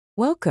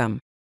Welcome.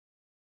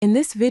 In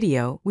this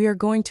video, we are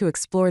going to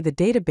explore the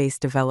database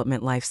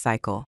development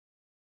lifecycle.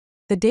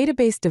 The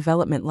database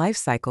development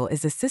lifecycle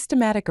is a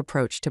systematic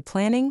approach to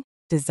planning,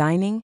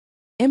 designing,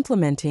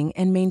 implementing,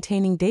 and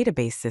maintaining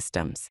database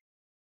systems.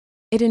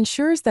 It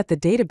ensures that the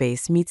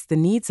database meets the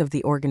needs of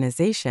the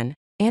organization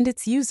and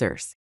its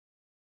users.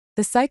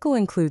 The cycle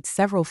includes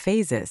several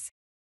phases,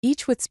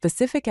 each with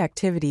specific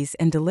activities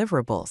and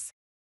deliverables.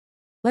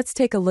 Let's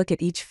take a look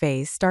at each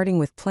phase, starting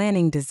with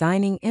planning,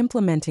 designing,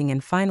 implementing,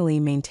 and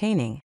finally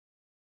maintaining.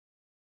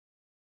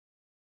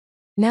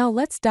 Now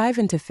let's dive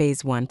into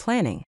Phase 1,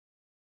 planning.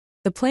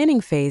 The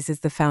planning phase is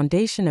the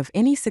foundation of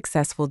any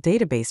successful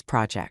database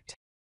project.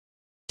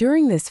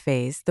 During this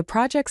phase, the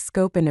project's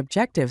scope and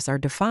objectives are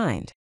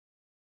defined.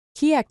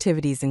 Key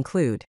activities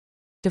include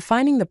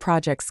defining the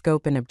project's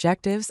scope and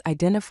objectives,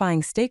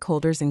 identifying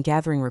stakeholders and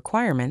gathering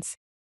requirements,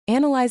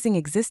 analyzing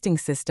existing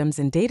systems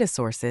and data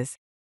sources,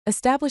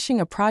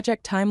 establishing a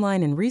project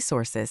timeline and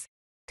resources,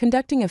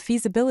 conducting a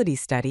feasibility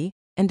study,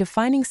 and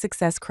defining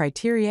success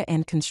criteria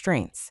and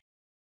constraints.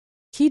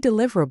 Key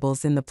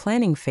deliverables in the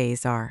planning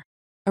phase are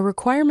a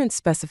requirement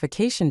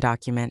specification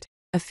document,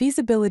 a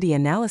feasibility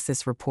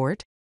analysis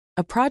report,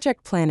 a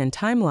project plan and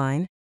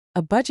timeline,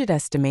 a budget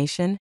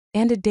estimation,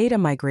 and a data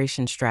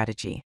migration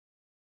strategy.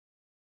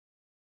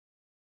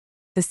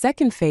 The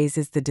second phase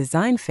is the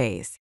design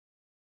phase.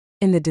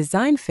 In the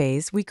design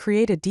phase, we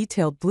create a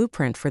detailed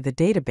blueprint for the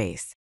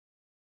database.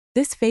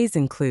 This phase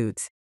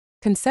includes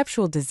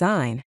conceptual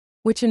design,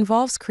 which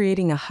involves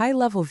creating a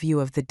high-level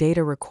view of the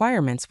data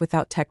requirements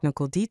without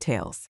technical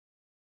details.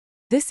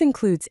 This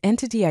includes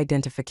entity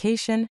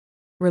identification,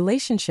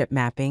 relationship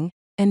mapping,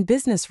 and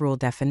business rule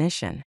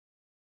definition.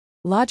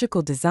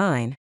 Logical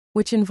design,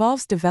 which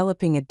involves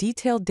developing a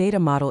detailed data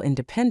model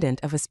independent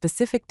of a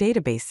specific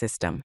database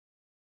system.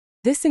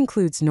 This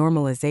includes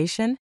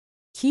normalization,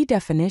 key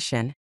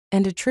definition,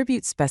 and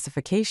attribute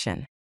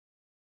specification.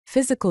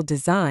 Physical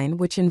design,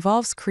 which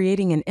involves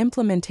creating an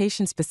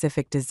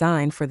implementation-specific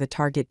design for the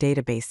target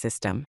database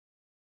system.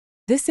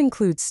 This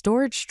includes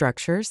storage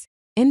structures,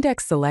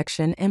 index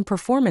selection, and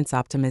performance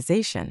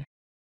optimization.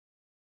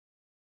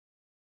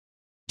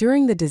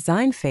 During the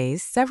design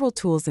phase, several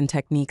tools and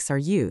techniques are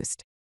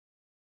used.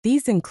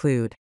 These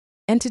include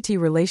entity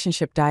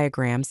relationship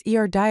diagrams,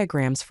 ER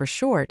diagrams for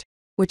short,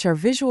 which are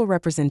visual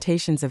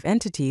representations of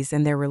entities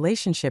and their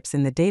relationships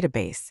in the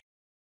database.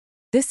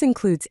 This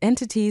includes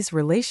entities,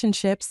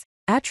 relationships,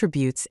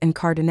 attributes, and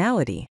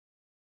cardinality.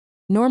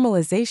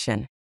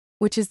 Normalization,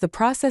 which is the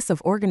process of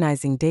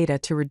organizing data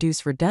to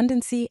reduce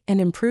redundancy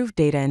and improve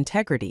data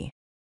integrity.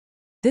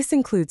 This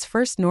includes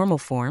first normal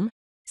form,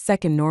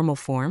 second normal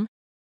form,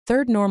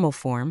 third normal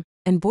form,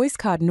 and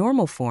Boyce-Codd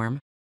normal form,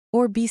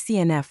 or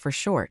BCNF for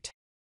short.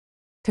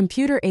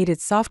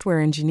 Computer-aided software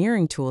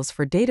engineering tools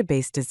for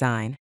database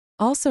design,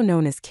 also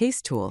known as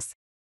case tools.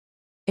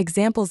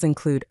 Examples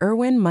include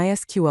Irwin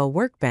MySQL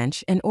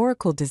Workbench and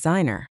Oracle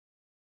Designer.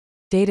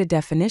 Data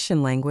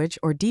definition language,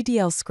 or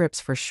DDL scripts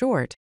for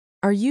short,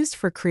 are used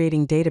for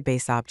creating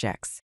database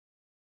objects.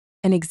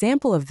 An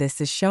example of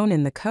this is shown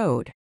in the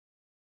code.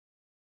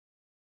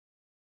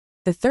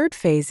 The third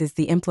phase is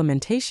the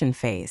implementation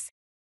phase.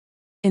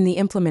 In the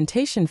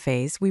implementation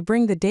phase, we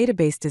bring the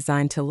database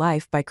design to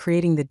life by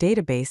creating the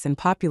database and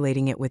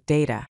populating it with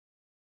data.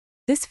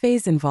 This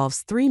phase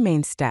involves three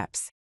main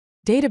steps.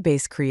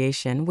 Database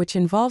creation, which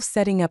involves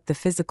setting up the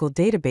physical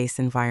database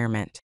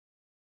environment.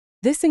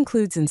 This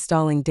includes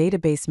installing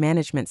database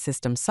management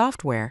system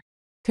software,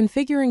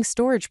 configuring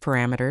storage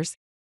parameters,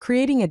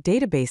 creating a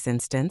database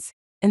instance,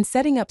 and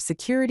setting up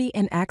security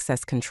and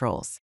access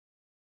controls.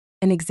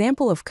 An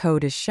example of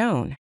code is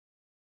shown.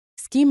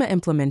 Schema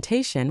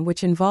implementation,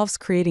 which involves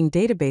creating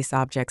database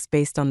objects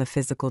based on the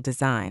physical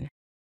design.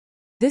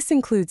 This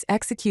includes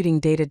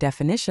executing data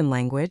definition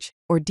language,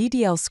 or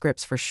DDL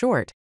scripts for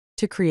short,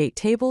 to create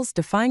tables,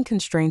 define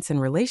constraints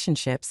and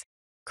relationships,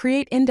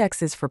 create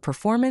indexes for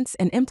performance,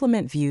 and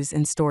implement views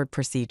and stored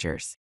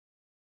procedures.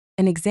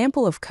 An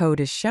example of code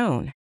is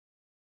shown.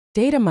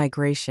 Data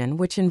migration,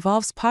 which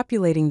involves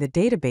populating the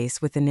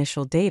database with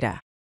initial data.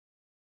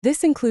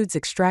 This includes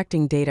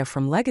extracting data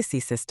from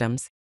legacy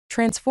systems,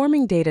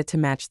 transforming data to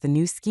match the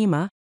new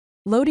schema,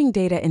 loading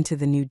data into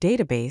the new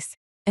database,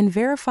 and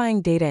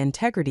verifying data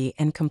integrity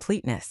and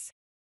completeness.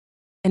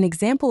 An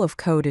example of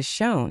code is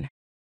shown.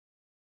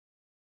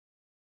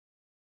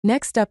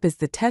 Next up is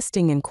the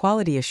testing and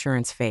quality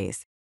assurance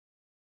phase.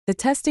 The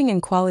testing and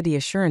quality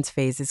assurance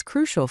phase is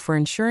crucial for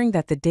ensuring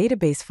that the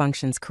database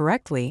functions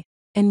correctly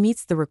and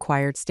meets the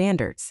required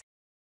standards.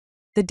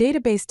 The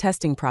database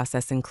testing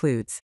process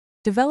includes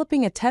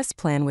developing a test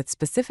plan with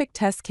specific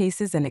test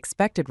cases and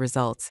expected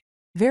results,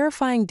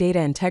 verifying data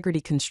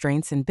integrity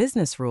constraints and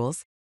business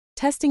rules,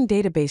 testing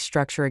database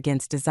structure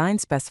against design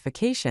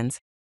specifications,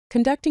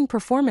 conducting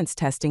performance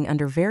testing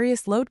under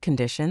various load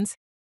conditions,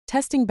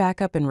 testing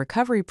backup and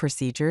recovery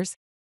procedures,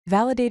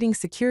 validating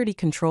security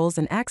controls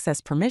and access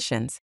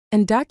permissions,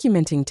 and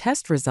documenting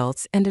test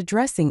results and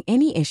addressing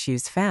any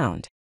issues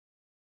found.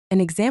 An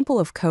example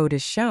of code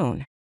is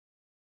shown.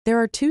 There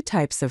are two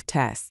types of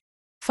tests: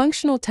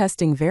 Functional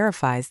testing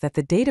verifies that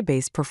the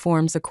database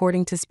performs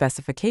according to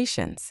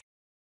specifications.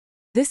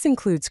 This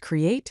includes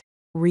create,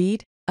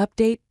 read,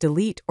 update,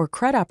 delete, or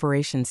CRUD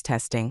operations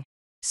testing,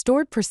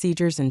 stored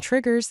procedures and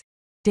triggers,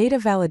 data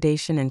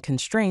validation and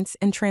constraints,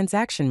 and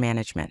transaction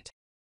management.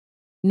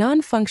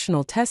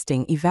 Non-functional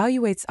testing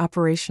evaluates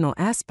operational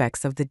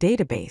aspects of the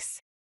database.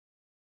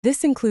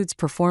 This includes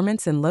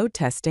performance and load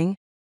testing,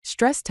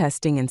 stress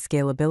testing and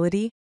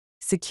scalability,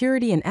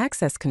 security and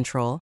access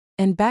control,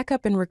 and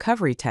backup and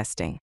recovery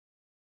testing.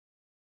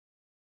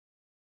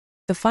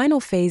 The final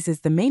phase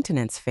is the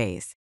maintenance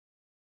phase.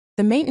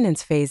 The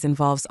maintenance phase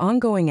involves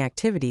ongoing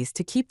activities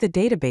to keep the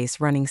database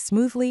running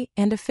smoothly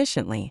and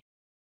efficiently.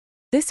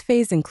 This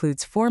phase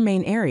includes 4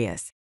 main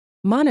areas: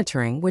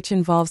 monitoring, which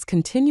involves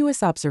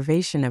continuous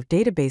observation of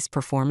database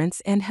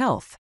performance and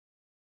health.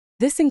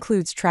 This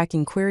includes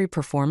tracking query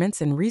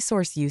performance and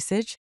resource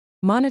usage,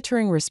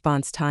 monitoring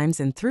response times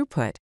and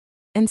throughput,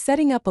 and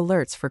setting up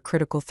alerts for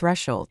critical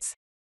thresholds.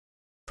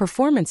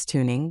 Performance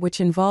tuning, which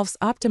involves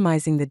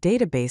optimizing the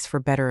database for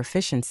better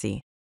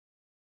efficiency.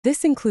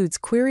 This includes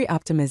query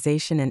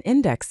optimization and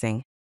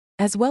indexing,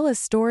 as well as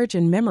storage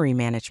and memory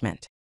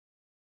management.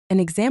 An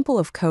example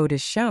of code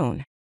is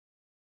shown.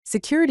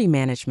 Security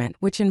management,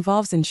 which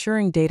involves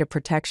ensuring data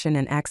protection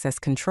and access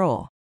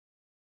control.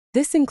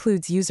 This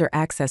includes user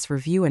access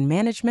review and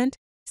management,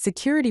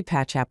 security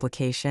patch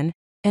application,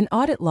 and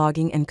audit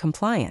logging and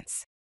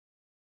compliance.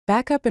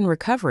 Backup and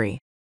recovery,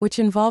 which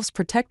involves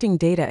protecting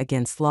data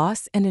against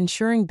loss and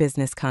ensuring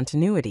business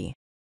continuity.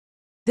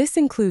 This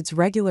includes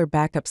regular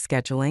backup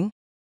scheduling,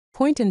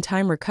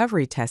 point-in-time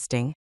recovery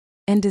testing,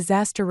 and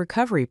disaster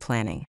recovery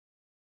planning.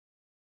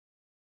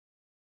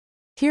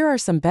 Here are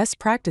some best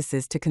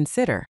practices to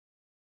consider.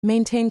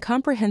 Maintain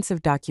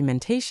comprehensive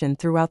documentation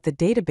throughout the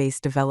database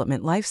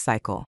development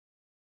lifecycle.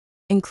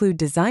 Include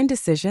design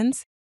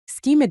decisions,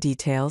 schema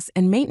details,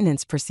 and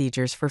maintenance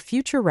procedures for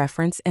future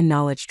reference and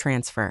knowledge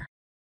transfer.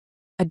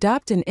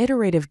 Adopt an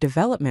iterative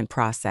development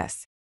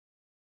process.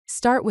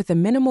 Start with a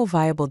minimal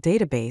viable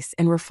database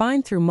and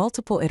refine through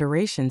multiple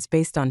iterations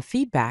based on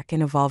feedback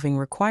and evolving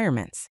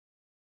requirements.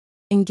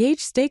 Engage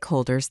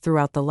stakeholders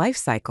throughout the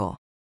lifecycle.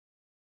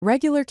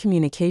 Regular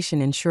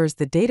communication ensures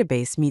the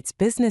database meets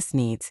business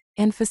needs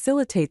and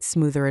facilitates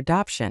smoother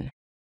adoption.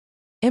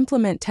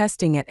 Implement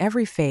testing at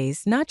every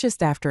phase, not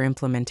just after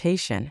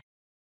implementation.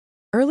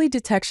 Early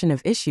detection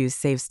of issues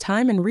saves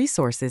time and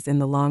resources in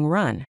the long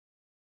run.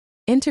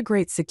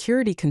 Integrate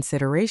security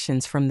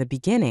considerations from the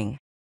beginning.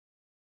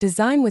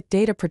 Design with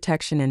data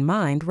protection in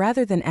mind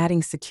rather than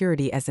adding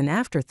security as an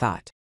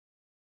afterthought.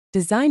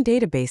 Design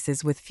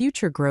databases with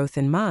future growth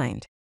in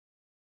mind.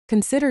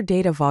 Consider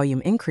data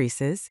volume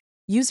increases,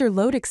 user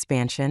load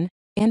expansion,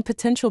 and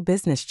potential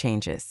business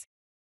changes.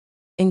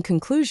 In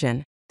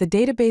conclusion, the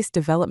database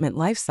development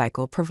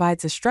lifecycle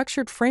provides a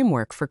structured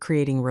framework for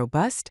creating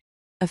robust,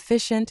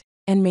 efficient,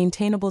 and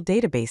maintainable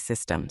database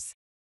systems.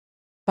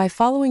 By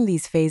following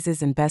these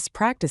phases and best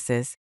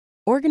practices,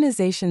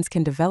 organizations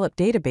can develop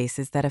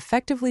databases that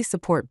effectively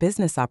support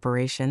business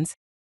operations,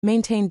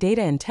 maintain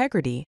data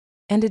integrity,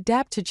 and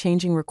adapt to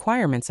changing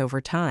requirements over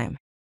time.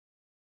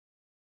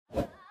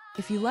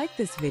 If you like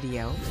this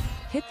video,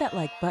 hit that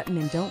like button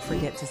and don't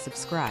forget to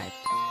subscribe.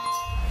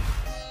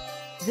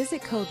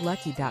 Visit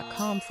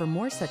codelucky.com for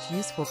more such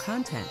useful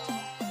content.